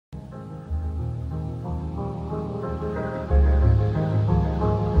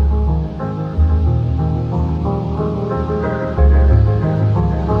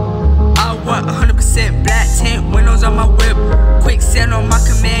windows on my whip. Quicksand on my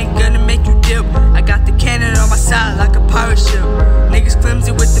command, gonna make you dip. I got the cannon on my side like a pirate ship. Niggas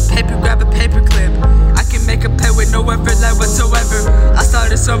flimsy with the paper, grab a paperclip. I can make a play with no effort like whatsoever. I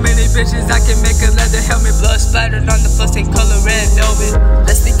started so many bitches, I can make a leather helmet. Blood splattered on the floor, same color red velvet.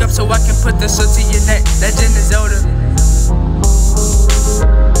 Let's link up so I can put the sword to your neck. Legend is Zelda.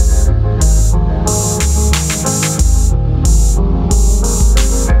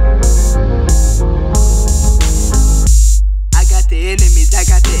 I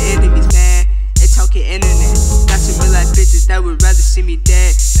got the enemies, man. They talking internet. Got some real life bitches that would rather see me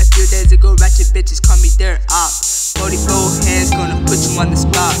dead. A few days ago, ratchet bitches call me their op. 44 hands gonna put you on the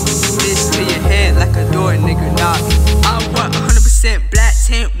spot. Bitch to your head like a door, nigger knock. I want 100% black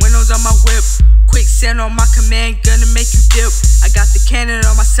tint, windows on my whip. Quicksand on my command, gonna make you dip. I got the cannon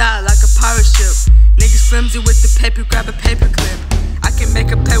on my side like a pirate ship. Niggas flimsy with the paper, grab a paperclip. I can make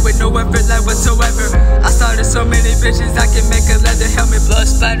a play with no effort like whatsoever. I started so many bitches, I can make a leather helmet. Blood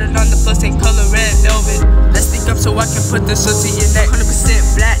splattered on the floor, same color red velvet. Let's link up so I can put the sword to your neck.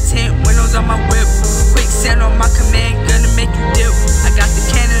 100% black tint, windows on my whip. Quicksand on my command, gonna make you dip. I got the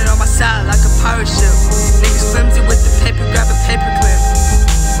cannon on my side like a pirate ship. Niggas flimsy with the paper, grab a paperclip.